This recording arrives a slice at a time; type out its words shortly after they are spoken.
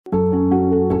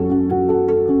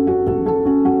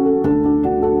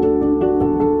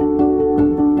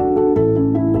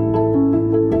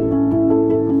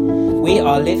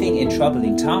are living in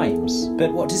troubling times,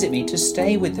 but what does it mean to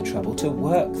stay with the trouble, to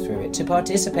work through it, to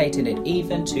participate in it,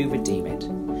 even to redeem it?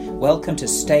 Welcome to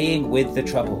Staying with the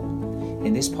Trouble.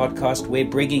 In this podcast, we're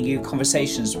bringing you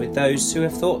conversations with those who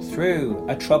have thought through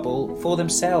a trouble for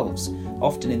themselves,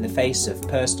 often in the face of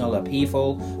personal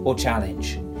upheaval or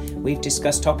challenge. We've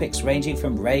discussed topics ranging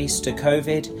from race to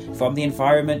COVID, from the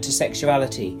environment to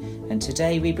sexuality, and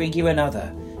today we bring you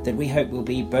another that we hope will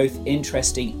be both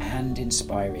interesting and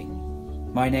inspiring.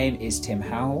 My name is Tim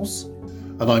Howells.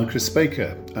 And I'm Chris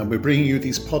Baker, and we're bringing you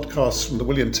these podcasts from the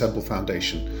William Temple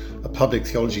Foundation, a public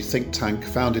theology think tank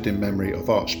founded in memory of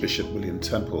Archbishop William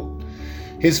Temple.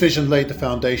 His vision laid the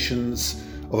foundations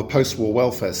of a post-war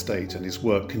welfare state, and his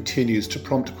work continues to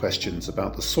prompt questions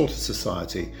about the sort of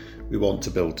society we want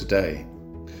to build today.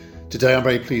 Today I'm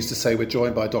very pleased to say we're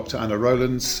joined by Dr. Anna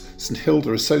Rowlands, St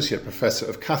Hilda Associate Professor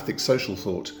of Catholic Social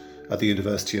Thought at the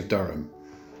University of Durham.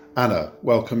 Anna,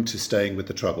 welcome to Staying with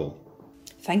the Trouble.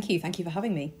 Thank you for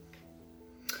having me.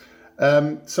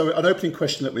 So an opening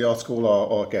question that we ask all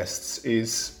our guests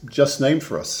is just name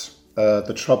for us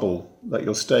the trouble that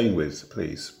you're staying with,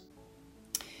 please.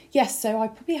 Yes, so I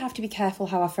probably have to be careful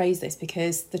how I phrase this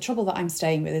because the trouble that I'm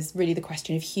staying with is really the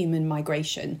question of human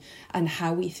migration and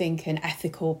how we think in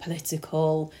ethical,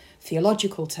 political,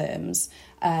 theological terms,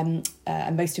 and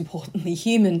most importantly,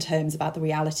 human terms about the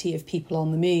reality of people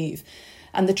on the move.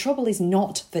 And the trouble is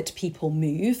not that people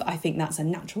move, I think that's a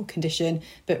natural condition,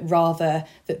 but rather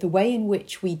that the way in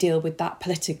which we deal with that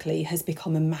politically has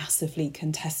become a massively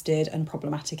contested and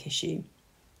problematic issue.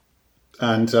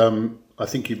 And I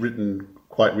think you've written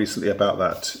quite recently about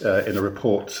that in a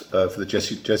report for the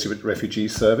Jesuit Refugee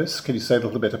Service. Can you say a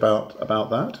little bit about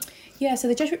that? Yeah, so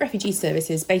the Jesuit Refugee Service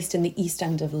is based in the East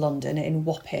End of London in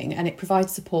Wapping, and it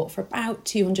provides support for about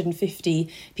 250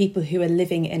 people who are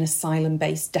living in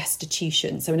asylum-based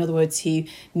destitution. So in other words, who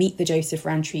meet the Joseph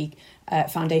Rowntree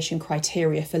Foundation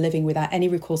criteria for living without any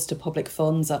recourse to public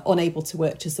funds, are unable to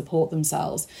work to support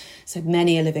themselves. So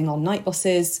many are living on night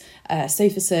buses,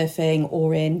 sofa surfing,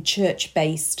 or in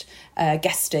church-based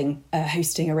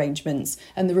hosting arrangements.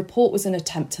 And the report was an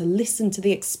attempt to listen to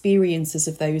the experiences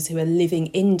of those who are living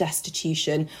in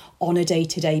destitution on a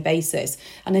day-to-day basis.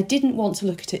 And I didn't want to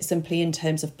look at it simply in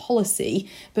terms of policy,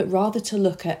 but rather to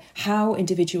look at how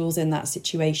individuals in that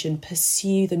situation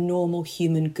pursue the normal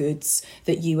human goods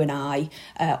that you and I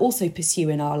also pursue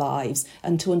in our lives,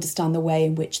 and to understand the way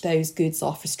in which those goods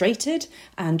are frustrated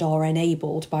and are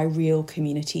enabled by real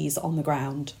communities on the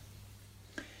ground.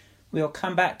 We'll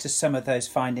come back to some of those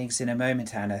findings in a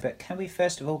moment, Anna, but can we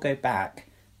first of all go back?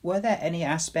 Were there any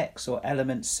aspects or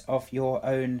elements of your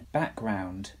own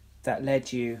background that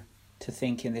led you to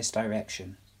think in this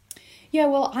direction? Yeah,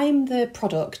 well, I'm the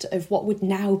product of what would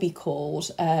now be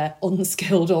called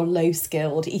unskilled or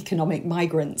low-skilled economic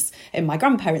migrants in my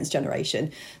grandparents' generation.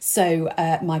 So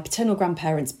my paternal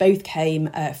grandparents both came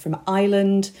from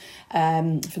Ireland,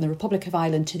 from the Republic of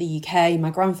Ireland to the UK. My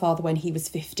grandfather, when he was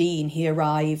 15, he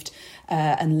arrived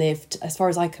and lived, as far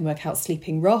as I can work out,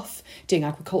 sleeping rough, doing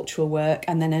agricultural work,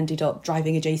 and then ended up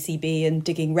driving a JCB and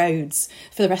digging roads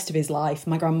for the rest of his life.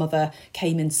 My grandmother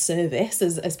came in service,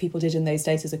 as people did in those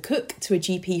days, as a cook to a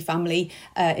GP family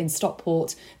in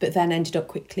Stockport, but then ended up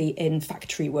quickly in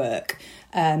factory work,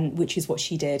 which is what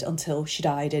she did until she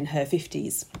died in her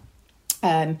 50s.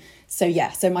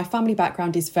 So my family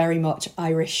background is very much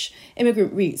Irish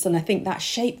immigrant roots, and I think that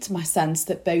shaped my sense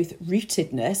that both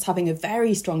rootedness, having a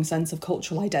very strong sense of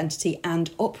cultural identity, and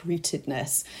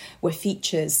uprootedness were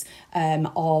features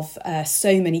of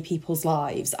so many people's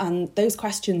lives. And those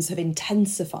questions have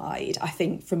intensified, I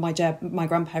think, from my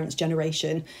grandparents'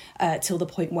 generation till the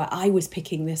point where I was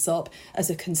picking this up as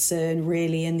a concern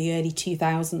really in the early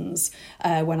 2000s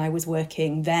when I was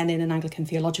working then in an Anglican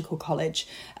theological college,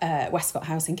 Westcott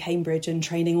House in Cambridge, and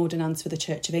training ordinands for the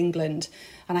Church of England.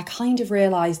 And I kind of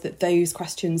realised that those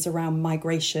questions around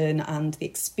migration and the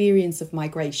experience of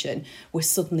migration were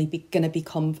suddenly going to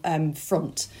become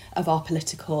front of our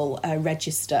political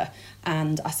register.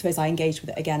 And I suppose I engaged with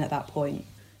it again at that point.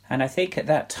 And I think at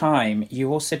that time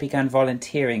you also began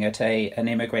volunteering at an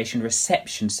immigration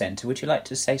reception centre. Would you like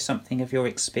to say something of your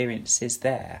experiences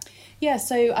there? Yeah,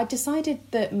 so I decided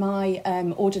that my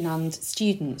ordinand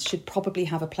students should probably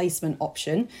have a placement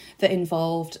option that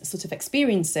involved sort of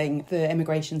experiencing the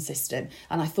immigration system.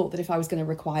 And I thought that if I was going to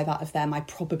require that of them, I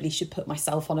probably should put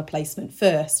myself on a placement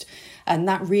first. And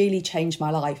that really changed my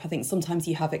life. I think sometimes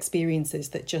you have experiences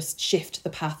that just shift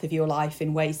the path of your life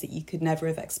in ways that you could never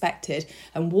have expected.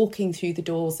 And walking through the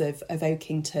doors of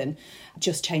Oakington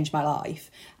just changed my life.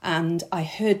 And I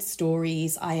heard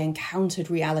stories, I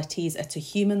encountered realities at a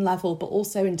human level political, but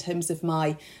also in terms of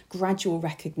my gradual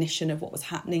recognition of what was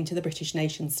happening to the British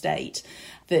nation state,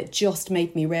 that just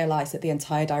made me realise that the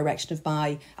entire direction of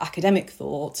my academic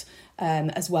thought,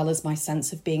 as well as my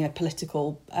sense of being a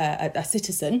political, a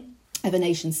citizen of a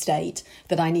nation state,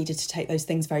 that I needed to take those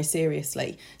things very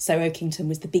seriously. So Oakington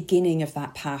was the beginning of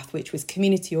that path, which was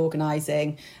community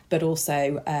organising, but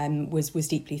also was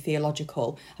deeply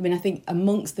theological. I mean, I think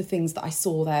amongst the things that I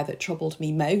saw there that troubled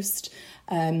me most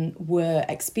were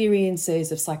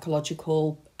experiences of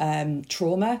psychological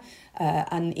trauma,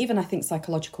 and even I think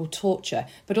psychological torture,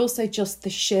 but also just the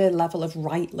sheer level of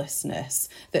rightlessness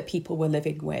that people were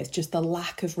living with, just the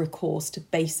lack of recourse to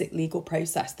basic legal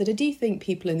process that I do think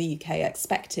people in the UK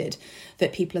expected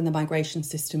that people in the migration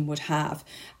system would have,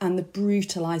 and the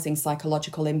brutalising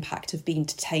psychological impact of being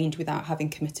detained without having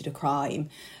committed a crime.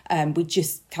 We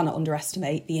just cannot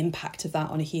underestimate the impact of that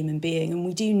on a human being. And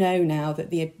we do know now that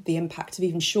the impact of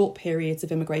even short periods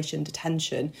of immigration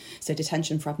detention, so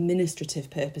detention for administrative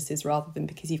purposes rather than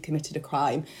because you've committed a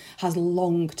crime, has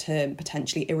long-term,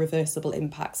 potentially irreversible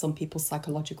impacts on people's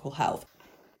psychological health.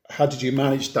 How did you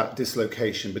manage that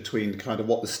dislocation between kind of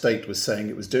what the state was saying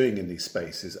it was doing in these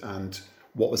spaces and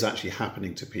what was actually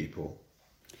happening to people?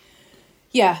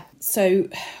 Yeah, so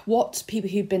what people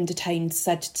who'd been detained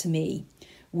said to me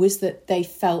was that they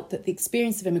felt that the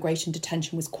experience of immigration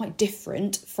detention was quite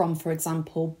different from, for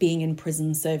example, being in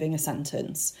prison serving a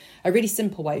sentence. A really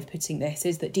simple way of putting this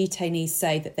is that detainees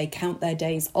say that they count their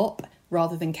days up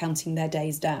rather than counting their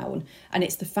days down. And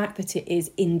it's the fact that it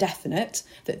is indefinite,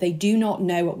 that they do not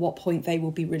know at what point they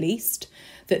will be released,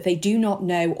 that they do not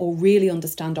know or really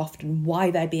understand often why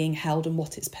they're being held and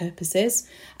what its purpose is,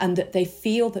 and that they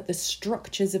feel that the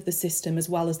structures of the system as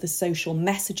well as the social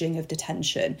messaging of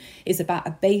detention is about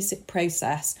a basic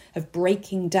process of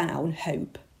breaking down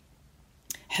hope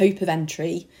of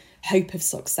entry, hope of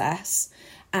success,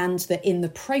 and that in the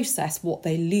process what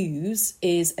they lose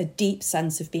is a deep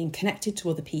sense of being connected to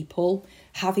other people,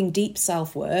 having deep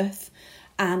self-worth,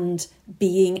 and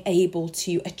being able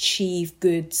to achieve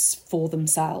goods for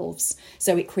themselves.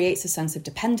 So it creates a sense of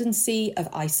dependency,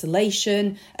 of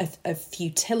isolation, of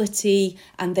futility,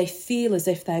 and they feel as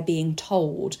if they're being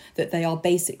told that they are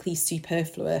basically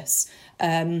superfluous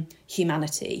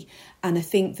humanity. And I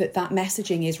think that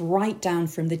messaging is right down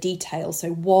from the detail.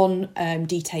 So one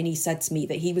detainee said to me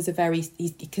that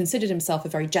he considered himself a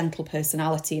very gentle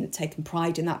personality and had taken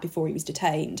pride in that before he was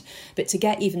detained. But to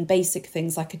get even basic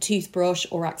things like a toothbrush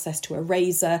or access to a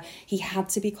razor, he had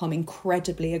to become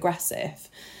incredibly aggressive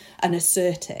and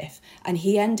assertive. And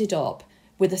he ended up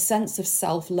with a sense of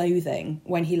self-loathing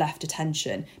when he left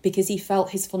detention because he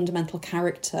felt his fundamental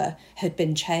character had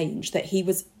been changed, that he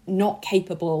was not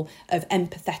capable of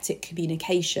empathetic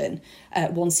communication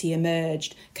once he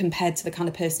emerged compared to the kind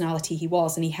of personality he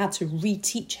was, and he had to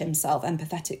reteach himself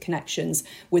empathetic connections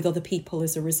with other people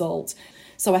as a result.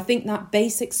 So I think that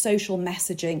basic social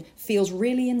messaging feels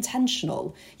really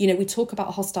intentional. You know, we talk about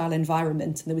a hostile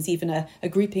environment, and there was even a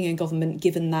grouping in government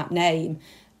given that name.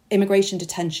 Immigration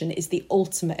detention is the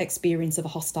ultimate experience of a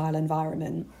hostile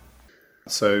environment.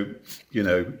 So, you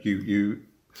know, you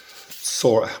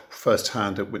saw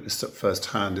firsthand and witnessed at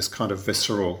firsthand this kind of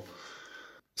visceral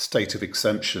state of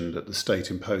exemption that the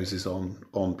state imposes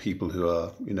on people who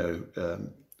are, you know,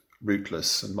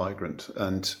 rootless and migrant.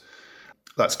 And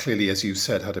that's clearly, as you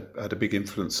said, had a big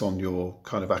influence on your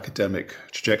kind of academic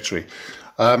trajectory.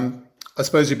 I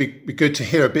suppose it'd be good to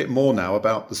hear a bit more now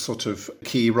about the sort of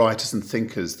key writers and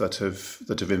thinkers that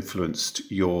have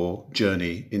influenced your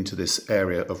journey into this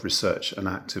area of research and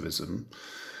activism.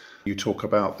 You talk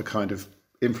about the kind of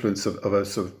influence of a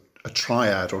sort of a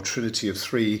triad or trinity of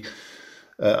three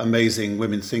amazing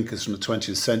women thinkers from the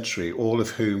 20th century, all of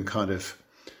whom kind of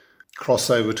cross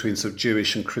over between sort of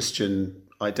Jewish and Christian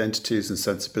identities and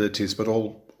sensibilities, but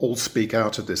all speak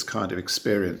out of this kind of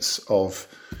experience of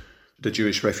the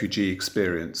Jewish refugee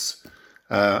experience.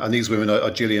 And these women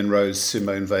are Gillian Rose,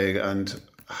 Simone Weil and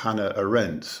Hannah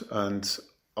Arendt. And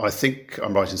I think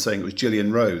I'm right in saying it was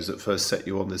Gillian Rose that first set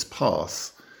you on this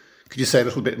path. Could you say a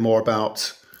little bit more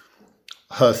about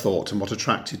her thought and what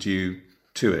attracted you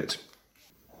to it?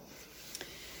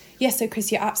 Yes, so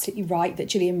Chris, you're absolutely right that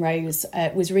Gillian Rose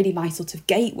was really my sort of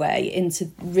gateway into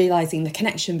realising the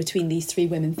connection between these three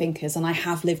women thinkers, and I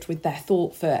have lived with their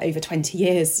thought for over 20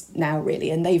 years now, really,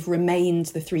 and they've remained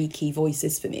the three key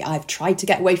voices for me. I've tried to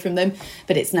get away from them,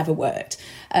 but it's never worked.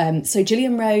 So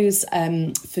Gillian Rose,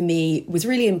 for me, was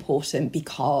really important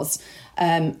because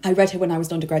I read her when I was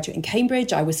an undergraduate in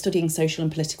Cambridge. I was studying social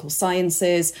and political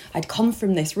sciences. I'd come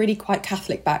from this really quite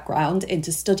Catholic background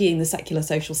into studying the secular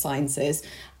social sciences.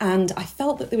 And I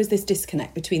felt that there was this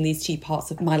disconnect between these two parts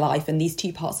of my life and these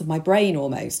two parts of my brain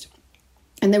almost.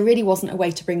 And there really wasn't a way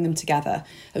to bring them together.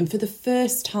 And for the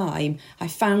first time, I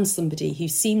found somebody who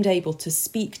seemed able to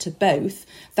speak to both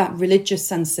that religious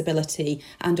sensibility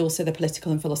and also the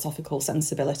political and philosophical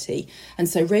sensibility. And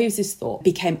so Rose's thought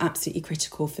became absolutely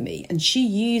critical for me. And she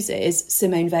uses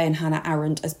Simone Weil and Hannah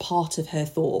Arendt as part of her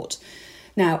thought.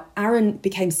 Now, Arendt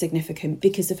became significant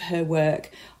because of her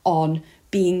work on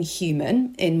being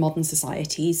human in modern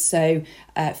societies. So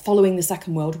following the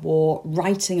Second World War,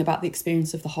 writing about the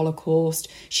experience of the Holocaust,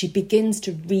 she begins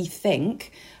to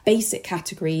rethink basic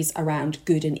categories around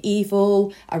good and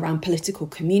evil, around political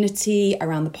community,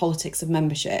 around the politics of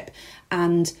membership,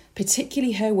 and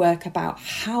particularly her work about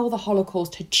how the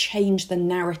Holocaust had changed the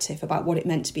narrative about what it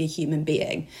meant to be a human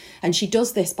being. And she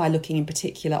does this by looking in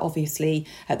particular, obviously,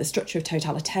 at the structure of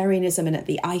totalitarianism and at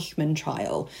the Eichmann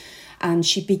trial. And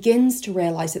she begins to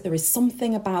realise that there is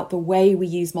something about the way we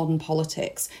use modern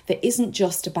politics that isn't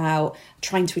just about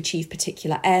trying to achieve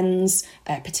particular ends,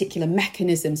 particular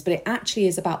mechanisms, but it actually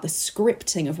is about the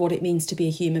scripting of what it means to be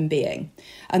a human being.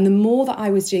 And the more that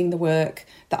I was doing the work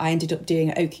that I ended up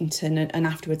doing at Oakington and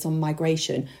afterwards on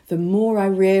migration, the more I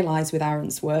realised with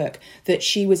Arendt's work that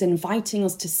she was inviting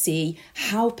us to see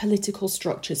how political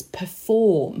structures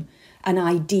perform an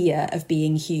idea of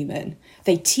being human.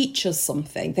 They teach us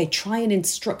something. They try and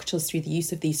instruct us through the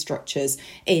use of these structures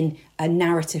in a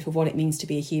narrative of what it means to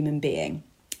be a human being.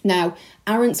 Now,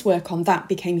 Arendt's work on that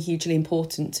became hugely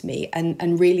important to me,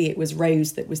 and really it was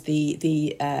Rose that was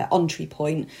the entry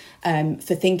point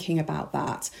for thinking about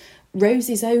that.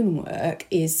 Rose's own work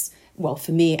is, well,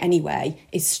 for me anyway,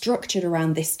 is structured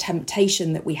around this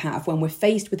temptation that we have when we're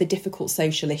faced with a difficult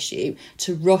social issue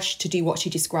to rush to do what she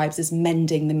describes as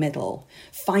mending the middle,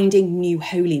 finding new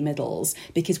holy middles,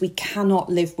 because we cannot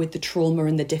live with the trauma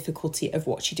and the difficulty of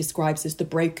what she describes as the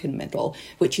broken middle,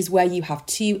 which is where you have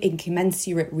two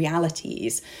incommensurate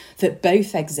realities that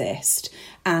both exist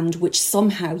and which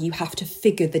somehow you have to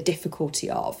figure the difficulty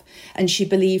of. And she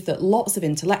believed that lots of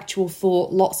intellectual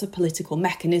thought, lots of political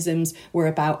mechanisms were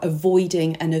about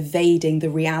avoiding and evading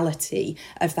the reality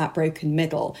of that broken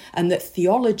middle, and that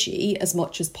theology, as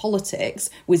much as politics,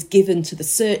 was given to the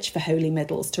search for holy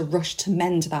middles to rush to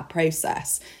mend that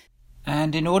process.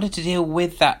 And in order to deal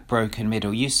with that broken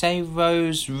middle, you say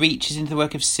Rose reaches into the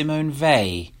work of Simone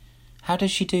Weil. How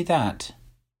does she do that?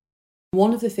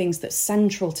 One of the things that's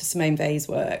central to Simone Weil's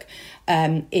work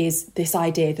is this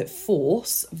idea that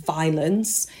force,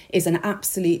 violence, is an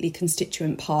absolutely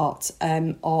constituent part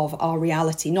of our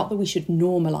reality. Not that we should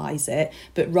normalise it,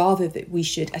 but rather that we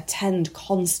should attend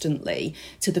constantly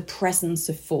to the presence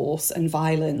of force and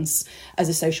violence as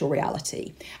a social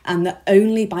reality. And that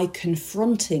only by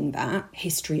confronting that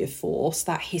history of force,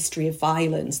 that history of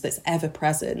violence that's ever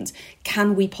present,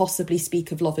 can we possibly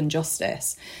speak of love and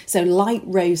justice. So like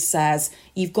Rose says,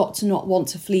 you've got to not want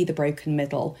to flee the broken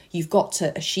middle. You've got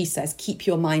to, as she says, keep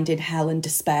your mind in hell and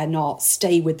despair not.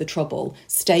 Stay with the trouble,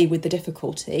 stay with the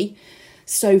difficulty.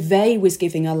 So Weil was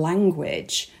giving a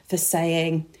language for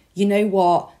saying, you know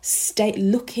what, stay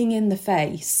looking in the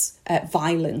face at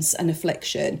violence and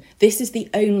affliction. This is the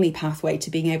only pathway to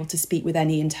being able to speak with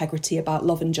any integrity about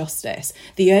love and justice.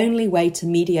 The only way to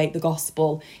mediate the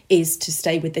gospel is to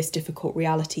stay with this difficult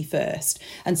reality first.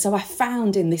 And so I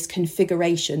found in this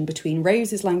configuration between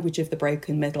Rose's language of the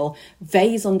broken middle,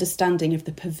 Weil's understanding of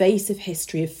the pervasive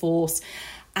history of force,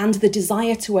 and the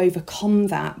desire to overcome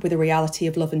that with a reality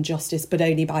of love and justice, but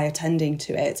only by attending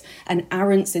to it, and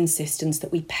Arendt's insistence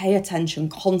that we pay attention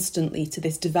constantly to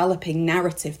this developing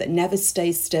narrative that never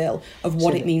stays still of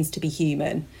what it means to be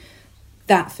human.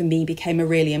 That, for me, became a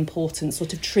really important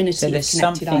sort of trinity of connected ideas. So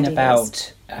there's something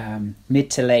about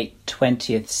mid to late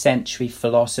 20th century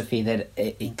philosophy that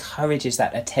encourages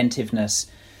that attentiveness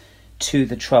to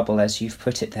the trouble, as you've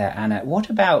put it there, Anna. What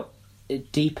about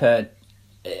deeper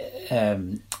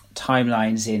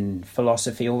timelines in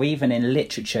philosophy or even in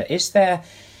literature? Is there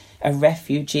a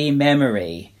refugee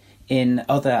memory in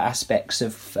other aspects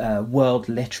of world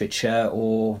literature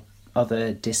or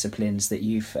other disciplines that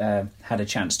you've had a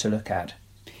chance to look at?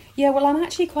 Yeah, well, I'm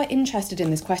actually quite interested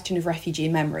in this question of refugee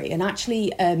memory, and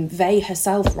actually Weil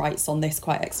herself writes on this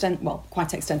quite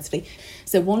extensively.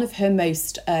 So one of her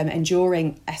most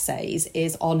enduring essays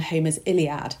is on Homer's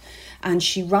Iliad, And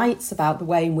she writes about the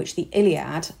way in which the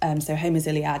Iliad, so Homer's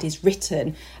Iliad, is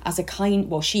written as a kind,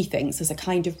 well, she thinks, as a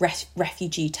kind of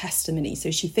refugee testimony.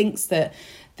 So she thinks that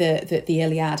the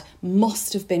Iliad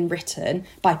must have been written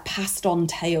by passed on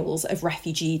tales of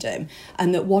refugeedom,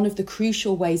 and that one of the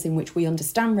crucial ways in which we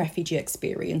understand refugee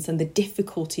experience and the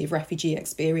difficulty of refugee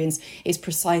experience is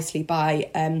precisely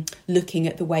by looking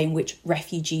at the way in which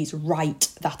refugees write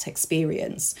that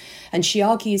experience. And she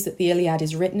argues that the Iliad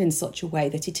is written in such a way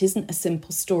that it isn't a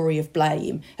simple story of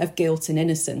blame, of guilt and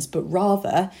innocence, but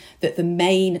rather that the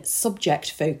main subject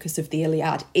focus of the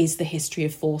Iliad is the history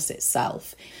of force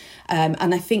itself.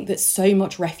 And I think that so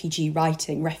much refugees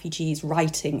writing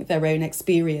their own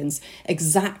experience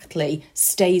exactly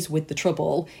stays with the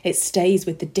trouble. It stays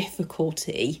with the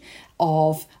difficulty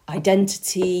of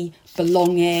identity,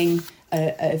 belonging,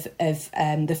 of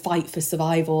the fight for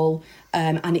survival,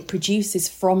 and it produces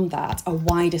from that a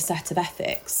wider set of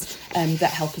ethics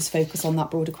that help us focus on that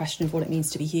broader question of what it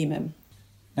means to be human.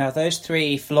 Now, those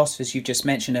three philosophers you just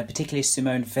mentioned, particularly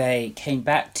Simone Weil, came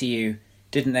back to you,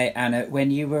 didn't they, Anna, when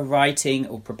you were writing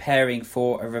or preparing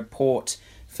for a report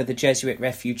for the Jesuit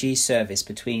Refugee Service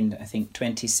between, I think,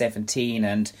 2017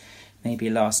 and maybe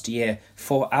last year,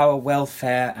 for our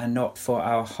welfare and not for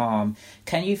our harm.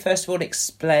 Can you first of all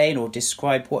explain or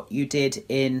describe what you did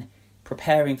in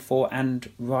preparing for and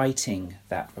writing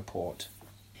that report?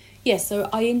 Yes, so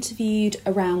I interviewed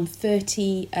around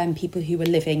 30 people who were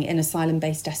living in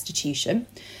asylum-based destitution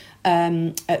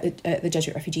at the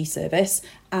Jesuit Refugee Service.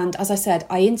 And as I said,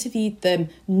 I interviewed them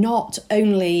not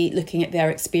only looking at their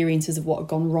experiences of what had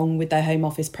gone wrong with their Home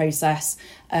Office process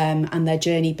and their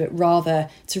journey, but rather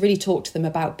to really talk to them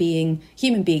about being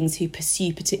human beings who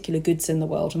pursue particular goods in the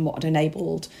world and what had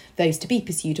enabled those to be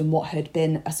pursued and what had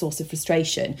been a source of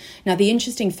frustration. Now, the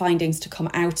interesting findings to come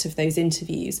out of those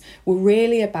interviews were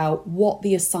really about what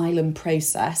the asylum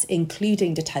process,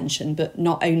 including detention, but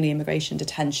not only immigration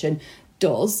detention,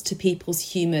 does to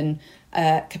people's human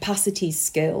capacities,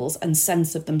 skills and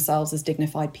sense of themselves as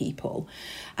dignified people.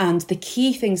 And the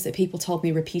key things that people told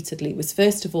me repeatedly was,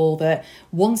 first of all, that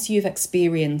once you've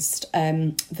experienced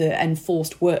the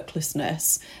enforced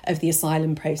worklessness of the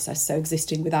asylum process, so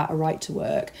existing without a right to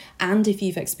work, and if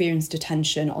you've experienced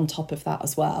detention on top of that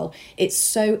as well, it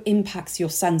so impacts your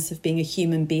sense of being a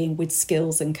human being with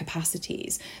skills and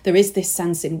capacities. There is this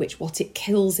sense in which what it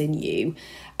kills in you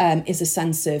is a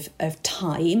sense of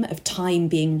time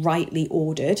being rightly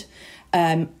ordered,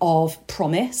 of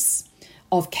promise,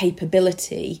 of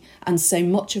capability, and so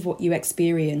much of what you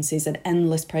experience is an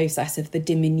endless process of the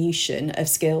diminution of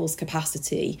skills,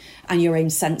 capacity, and your own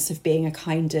sense of being a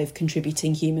kind of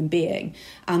contributing human being.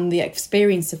 And the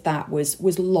experience of that was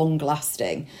long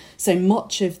lasting. So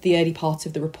much of the early part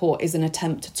of the report is an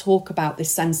attempt to talk about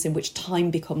this sense in which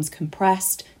time becomes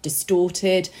compressed,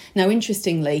 distorted. Now,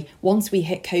 interestingly, once we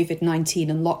hit COVID-19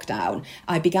 and lockdown,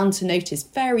 I began to notice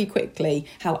very quickly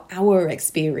how our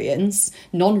experience,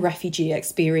 non-refugee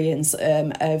experience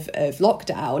of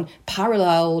lockdown,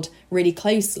 paralleled really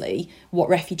closely what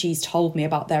refugees told me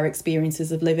about their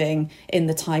experiences of living in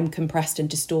the time compressed and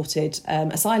distorted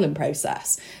asylum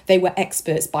process. They were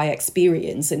experts by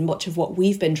experience in much of what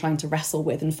we've been trying to wrestle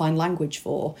with and find language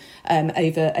for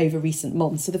over recent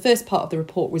months. So the first part of the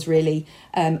report was really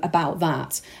about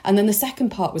that. And then the second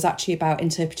part was actually about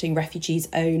interpreting refugees'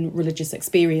 own religious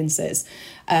experiences.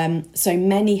 So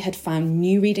many had found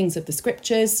new readings of the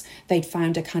scriptures. They'd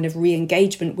found a kind of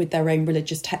re-engagement with their own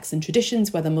religious texts and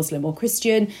traditions, whether Muslim or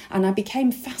Christian. And I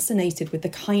became fascinated with the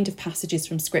kind of passages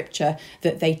from scripture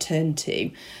that they turned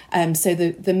to. So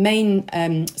the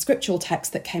main scriptural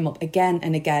text that came up again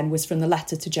and again was from the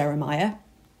letter to Jeremiah.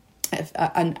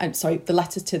 The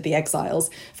letter to the exiles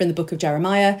from the book of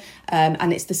Jeremiah.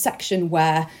 And it's the section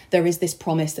where there is this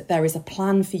promise that there is a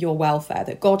plan for your welfare,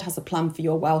 that God has a plan for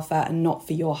your welfare and not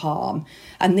for your harm.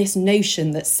 And this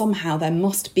notion that somehow there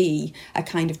must be a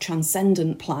kind of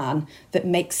transcendent plan that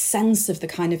makes sense of the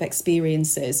kind of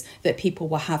experiences that people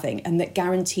were having and that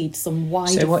guaranteed some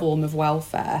wider form of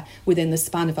welfare within the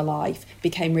span of a life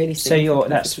became really significant.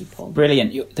 That's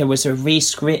brilliant. There was a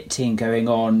re-scripting going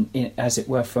on, as it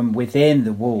were, from within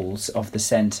the walls of the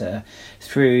centre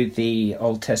through the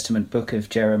Old Testament book of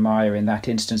Jeremiah in that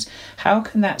instance. How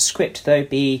can that script, though,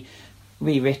 be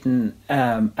rewritten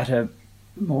at a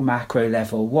more macro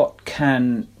level? What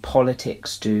can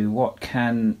politics do? What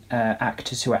can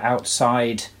actors who are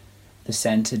outside the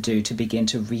centre do to begin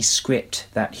to re-script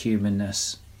that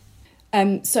humanness?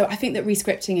 So I think that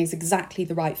re-scripting is exactly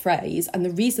the right phrase. And the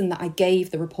reason that I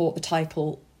gave the report the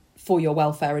title for your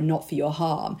welfare and not for your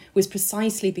harm was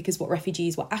precisely because what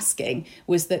refugees were asking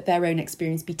was that their own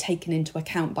experience be taken into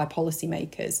account by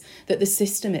policymakers, that the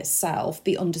system itself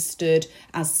be understood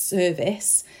as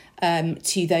service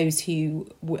to those who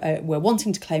were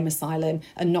wanting to claim asylum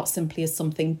and not simply as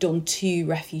something done to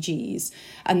refugees.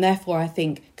 And therefore, I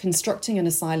think constructing an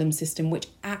asylum system which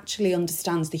actually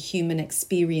understands the human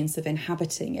experience of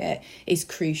inhabiting it is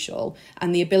crucial.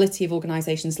 And the ability of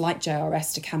organisations like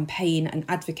JRS to campaign and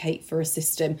advocate for a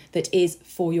system that is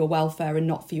for your welfare and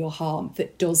not for your harm,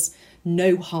 that does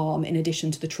no harm in addition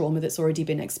to the trauma that's already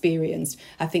been experienced.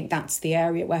 I think that's the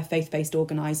area where faith-based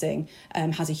organising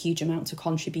has a huge amount to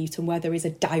contribute, and where there is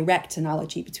a direct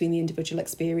analogy between the individual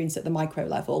experience at the micro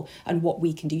level and what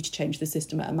we can do to change the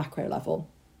system at a macro level.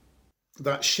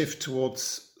 That shift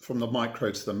towards from the micro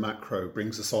to the macro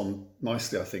brings us on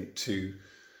nicely, I think, to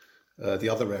the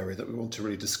other area that we want to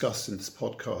really discuss in this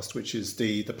podcast, which is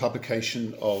the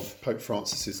publication of Pope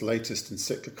Francis's latest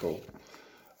encyclical,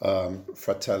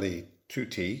 Fratelli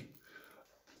Tutti.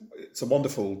 It's a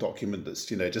wonderful document that's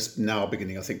just now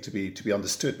beginning, I think, to be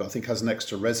understood, but I think has an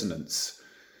extra resonance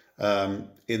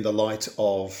in the light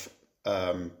of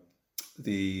Joe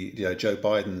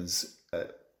Biden's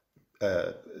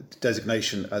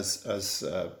designation as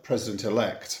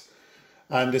president-elect,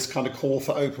 and this kind of call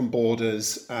for open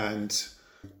borders and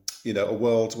a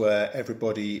world where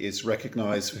everybody is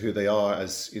recognised for who they are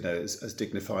as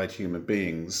dignified human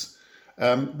beings.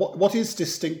 What is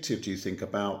distinctive, do you think,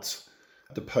 about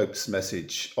the Pope's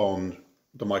message on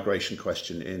the migration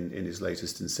question in his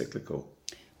latest encyclical?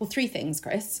 Well, three things,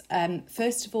 Chris.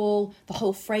 First of all, the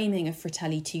whole framing of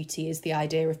Fratelli Tutti is the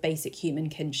idea of basic human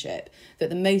kinship, that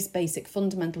the most basic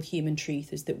fundamental human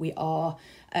truth is that we are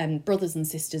brothers and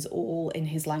sisters all in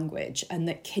his language, and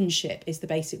that kinship is the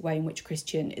basic way in which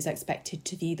Christian is expected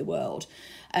to view the world.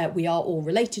 We are all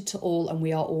related to all, and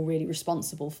we are all really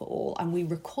responsible for all, and we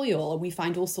recoil and we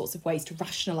find all sorts of ways to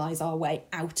rationalise our way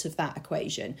out of that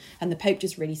equation, and the Pope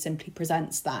just really simply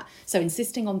presents that. So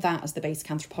insisting on that as the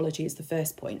basic anthropology is the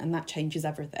first point, and that changes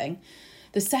everything.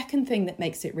 The second thing that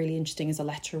makes it really interesting as a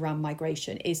letter around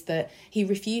migration is that he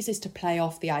refuses to play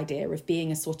off the idea of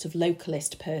being a sort of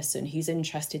localist person who's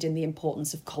interested in the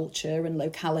importance of culture and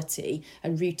locality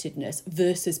and rootedness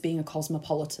versus being a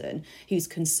cosmopolitan who's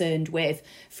concerned with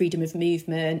freedom of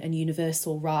movement and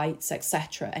universal rights,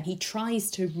 etc. And he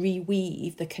tries to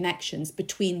reweave the connections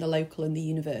between the local and the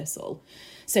universal.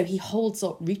 So he holds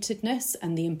up rootedness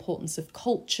and the importance of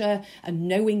culture and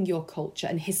knowing your culture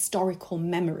and historical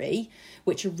memory,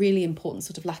 which are really important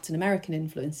sort of Latin American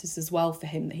influences as well for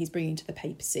him that he's bringing to the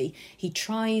papacy. He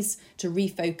tries to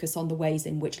refocus on the ways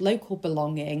in which local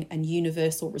belonging and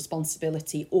universal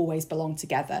responsibility always belong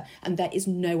together. And there is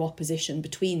no opposition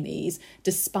between these,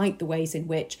 despite the ways in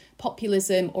which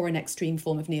populism or an extreme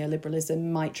form of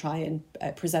neoliberalism might try and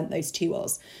present those to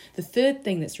us. The third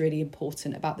thing that's really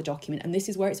important about the document, and this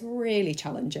is where it's really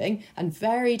challenging and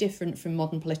very different from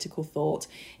modern political thought,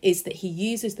 is that he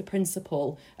uses the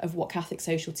principle of what Catholic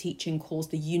social teaching calls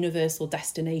the universal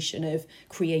destination of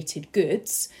created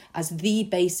goods as the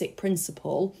basic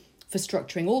principle for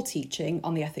structuring all teaching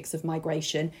on the ethics of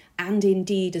migration, and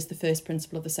indeed as the first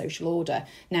principle of the social order.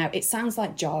 Now, it sounds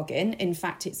like jargon. In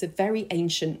fact, it's a very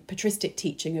ancient patristic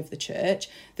teaching of the Church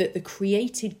that the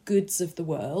created goods of the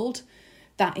world,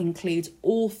 that includes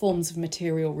all forms of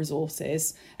material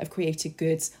resources of created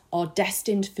goods, are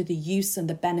destined for the use and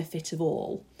the benefit of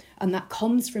all. And that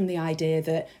comes from the idea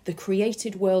that the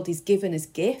created world is given as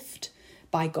gift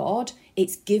by God.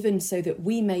 It's given so that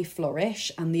we may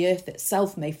flourish and the earth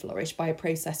itself may flourish by a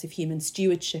process of human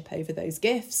stewardship over those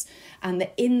gifts. And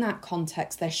that in that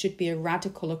context, there should be a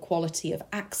radical equality of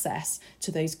access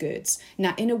to those goods.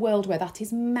 Now, in a world where that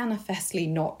is manifestly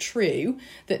not true,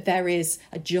 that there is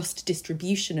a just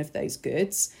distribution of those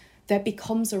goods, there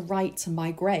becomes a right to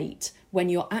migrate when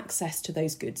your access to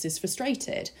those goods is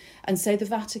frustrated. And so the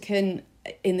Vatican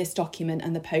in this document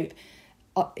and the Pope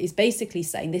is basically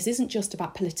saying this isn't just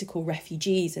about political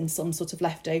refugees and some sort of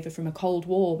leftover from a Cold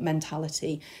War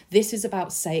mentality. This is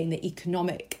about saying that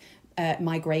economic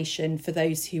migration for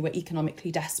those who are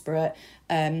economically desperate,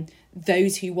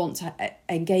 those who want to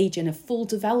engage in a full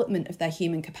development of their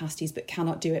human capacities but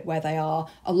cannot do it where they are,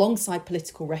 alongside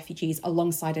political refugees,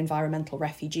 alongside environmental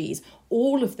refugees.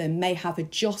 All of them may have a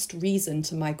just reason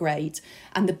to migrate,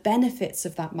 and the benefits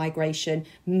of that migration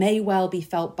may well be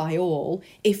felt by all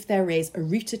if there is a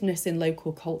rootedness in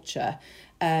local culture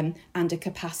and a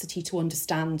capacity to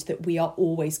understand that we are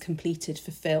always completed,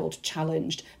 fulfilled,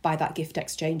 challenged by that gift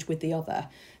exchange with the other.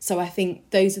 So I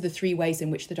think those are the three ways in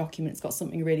which the document's got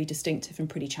something really distinctive and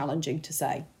pretty challenging to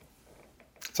say.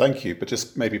 Sounds Thank you. But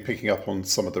just maybe picking up on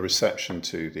some of the reception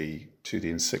to the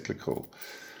encyclical.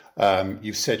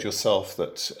 You've said yourself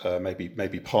that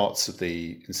maybe parts of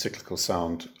the encyclical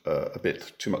sound a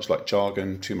bit too much like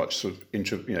jargon, too much sort of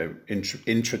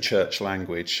intra-church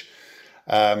language.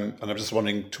 And I'm just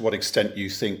wondering to what extent you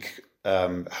think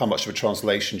how much of a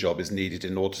translation job is needed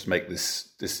in order to make this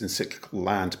encyclical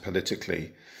land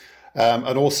politically.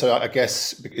 And also, I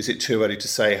guess, is it too early to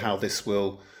say how this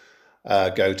will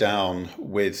go down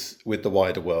with the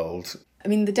wider world? I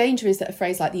mean, the danger is that a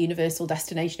phrase like the universal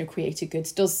destination of created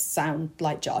goods does sound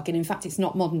like jargon. In fact, it's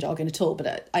not modern jargon at all,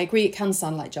 but I agree it can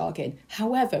sound like jargon.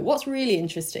 However, what's really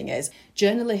interesting is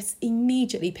journalists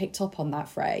immediately picked up on that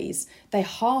phrase. They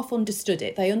half understood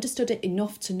it. They understood it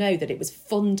enough to know that it was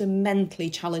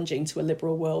fundamentally challenging to a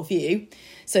liberal worldview.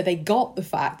 So they got the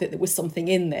fact that there was something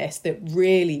in this that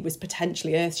really was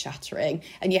potentially earth-shattering,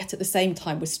 and yet at the same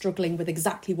time was struggling with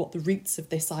exactly what the roots of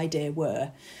this idea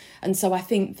were. And so I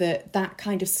think that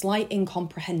kind of slight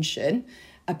incomprehension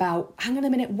about, hang on a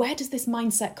minute, where does this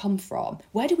mindset come from?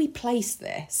 Where do we place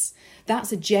this?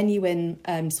 That's a genuine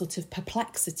sort of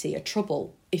perplexity, a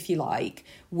trouble, if you like,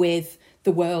 with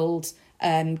the world,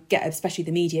 especially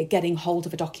the media, getting hold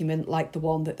of a document like the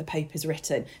one that the Pope has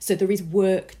written. So there is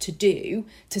work to do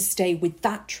to stay with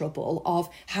that trouble of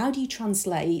how do you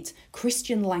translate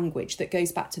Christian language that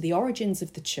goes back to the origins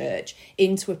of the church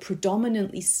into a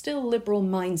predominantly still liberal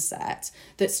mindset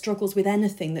that struggles with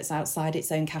anything that's outside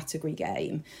its own category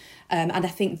game. And I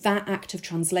think that act of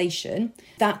translation,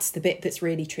 that's the bit that's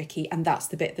really tricky, and that's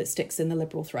the bit that sticks in the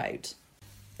liberal throat.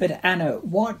 But Anna,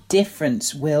 what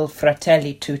difference will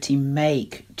Fratelli Tutti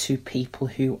make to people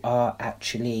who are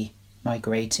actually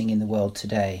migrating in the world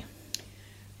today?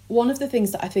 One of the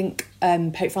things that I think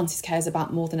Pope Francis cares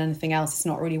about more than anything else is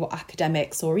not really what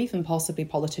academics or even possibly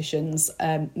politicians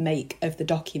make of the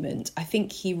document. I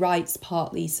think he writes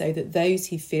partly so that those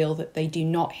who feel that they do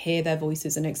not hear their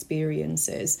voices and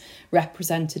experiences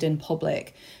represented in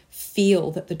public feel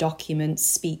that the document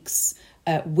speaks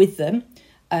with them.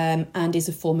 And is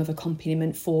a form of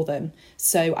accompaniment for them.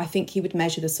 So I think he would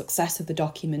measure the success of the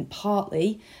document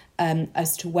partly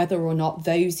as to whether or not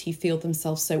those who feel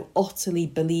themselves so utterly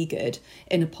beleaguered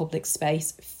in a public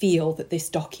space feel that this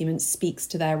document speaks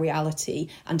to their reality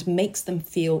and makes them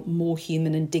feel more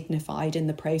human and dignified in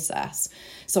the process.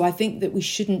 So I think that we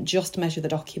shouldn't just measure the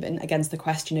document against the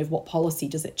question of what policy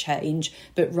does it change,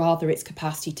 but rather its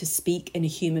capacity to speak in a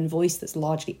human voice that's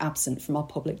largely absent from our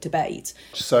public debate.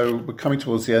 So we're coming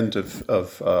towards the end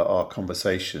of our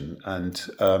conversation, and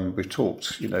we've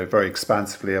talked, very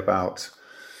expansively about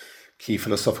key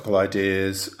philosophical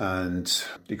ideas and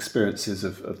the experiences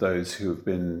of those who have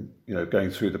been, going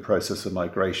through the process of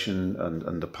migration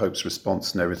and the Pope's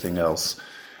response and everything else.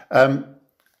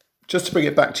 Just to bring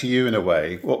it back to you in a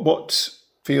way, what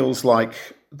feels like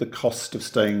the cost of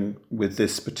staying with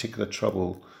this particular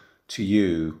trouble to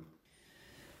you?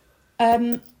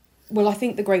 Well, I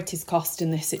think the greatest cost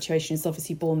in this situation is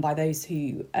obviously borne by those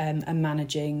who are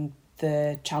managing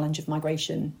the challenge of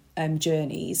migration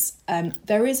journeys.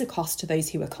 There is a cost to those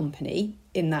who accompany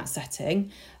in that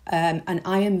setting. And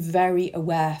I am very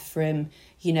aware from,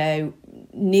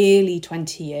 nearly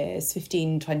 20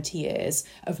 years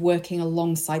of working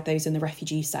alongside those in the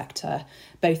refugee sector,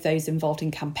 both those involved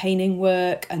in campaigning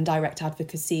work and direct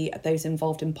advocacy, those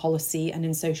involved in policy and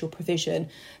in social provision,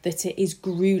 that it is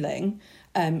gruelling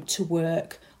to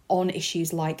work on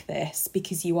issues like this,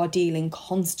 because you are dealing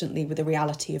constantly with the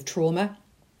reality of trauma,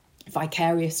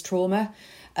 vicarious trauma,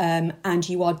 and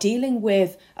you are dealing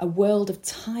with a world of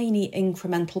tiny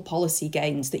incremental policy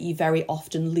gains that you very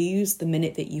often lose the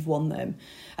minute that you've won them.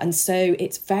 And so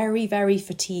it's very, very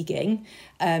fatiguing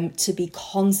to be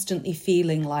constantly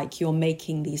feeling like you're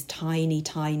making these tiny,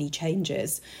 tiny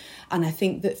changes. And I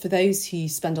think that for those who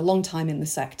spend a long time in the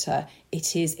sector,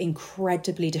 it is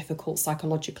incredibly difficult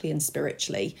psychologically and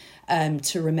spiritually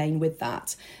to remain with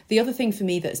that. The other thing for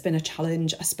me that's been a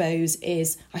challenge, I suppose,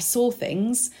 is I saw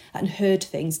things and heard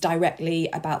things directly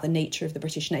about the nature of the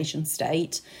British nation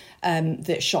state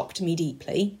that shocked me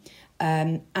deeply.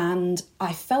 And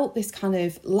I felt this kind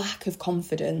of lack of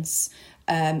confidence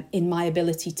in my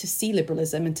ability to see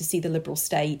liberalism and to see the liberal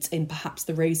state in perhaps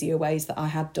the rosier ways that I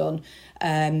had done,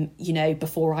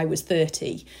 before I was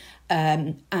 30.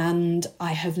 And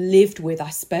I have lived with, I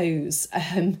suppose,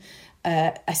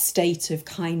 a state of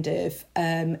kind of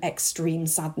extreme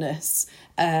sadness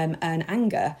and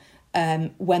anger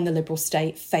when the liberal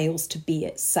state fails to be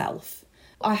itself.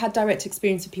 I had direct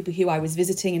experience of people who I was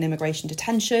visiting in immigration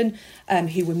detention,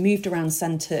 who were moved around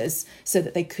centres so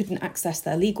that they couldn't access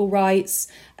their legal rights.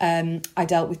 I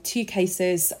dealt with 2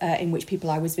 cases in which people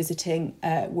I was visiting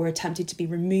were attempted to be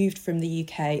removed from the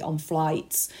UK on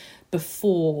flights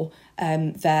before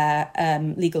their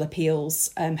legal appeals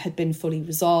had been fully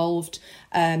resolved.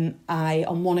 I,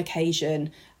 on one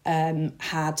occasion,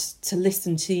 had to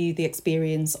listen to the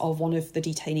experience of one of the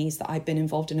detainees that I'd been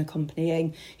involved in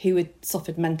accompanying, who had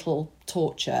suffered mental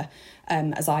torture,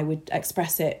 as I would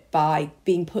express it, by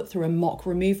being put through a mock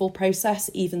removal process,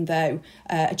 even though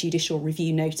a judicial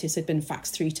review notice had been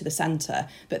faxed through to the centre.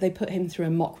 But they put him through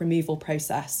a mock removal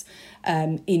process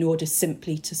in order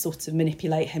simply to sort of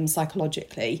manipulate him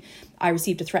psychologically. I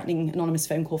received a threatening anonymous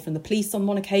phone call from the police on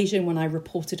one occasion when I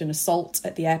reported an assault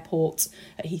at the airport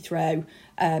at Heathrow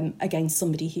against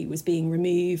somebody who was being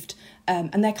removed.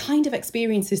 And they're kind of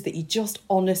experiences that you just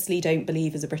honestly don't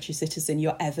believe as a British citizen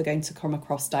you're ever going to come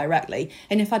across directly.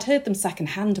 And if I'd heard them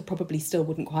secondhand, I probably still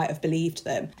wouldn't quite have believed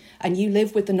them. And you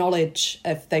live with the knowledge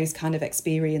of those kind of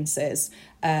experiences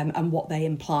and what they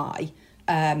imply.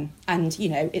 And, you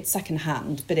know, it's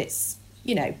secondhand, but it's,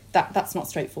 you know, that's not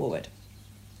straightforward.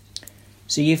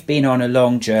 So you've been on a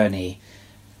long journey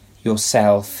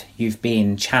yourself. You've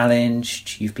been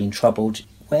challenged, you've been troubled.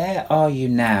 Where are you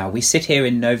now? We sit here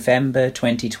in November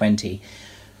 2020.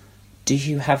 Do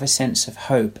you have a sense of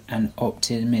hope and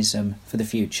optimism for the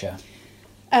future?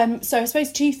 So I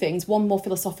suppose 2 things, one more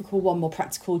philosophical, one more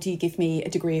practical, do give me a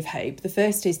degree of hope. The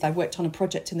first is that I worked on a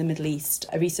project in the Middle East,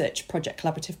 a research project,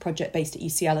 collaborative project based at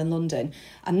UCL in London,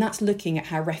 and that's looking at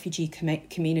how refugee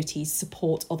communities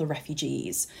support other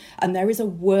refugees. And there is a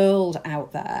world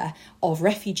out there of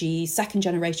refugees,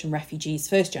 second-generation refugees,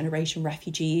 first-generation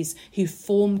refugees, who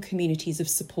form communities of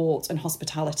support and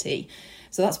hospitality.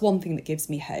 So that's one thing that gives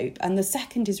me hope. And the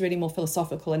second is really more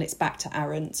philosophical, and it's back to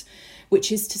Arendt, which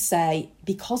is to say,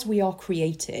 because we are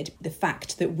created, the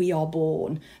fact that we are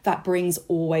born, that brings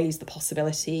always the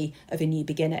possibility of a new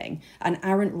beginning. And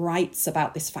Arendt writes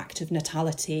about this fact of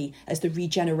natality as the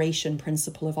regeneration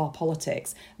principle of our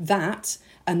politics. That,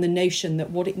 and the notion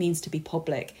that what it means to be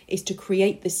public is to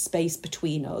create this space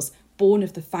between us, born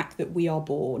of the fact that we are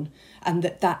born, and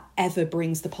that ever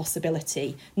brings the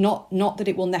possibility, not that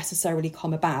it will necessarily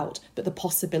come about, but the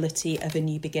possibility of a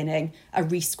new beginning, a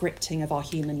rescripting of our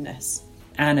humanness.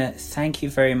 Anna, thank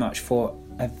you very much for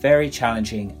a very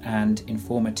challenging and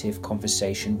informative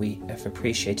conversation. We have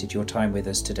appreciated your time with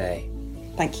us today.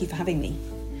 Thank you for having me.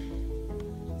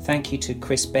 Thank you to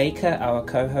Chris Baker, our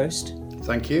co-host.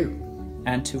 Thank you.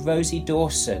 And to Rosie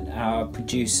Dawson, our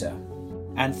producer.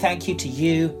 And thank you to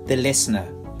you, the listener.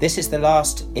 This is the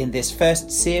last in this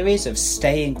first series of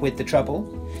Staying with the Trouble.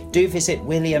 Do visit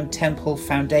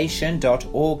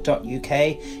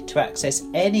williamtemplefoundation.org.uk to access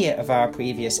any of our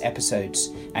previous episodes,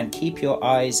 and keep your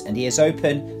eyes and ears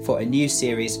open for a new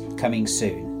series coming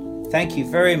soon. Thank you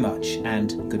very much,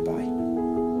 and goodbye.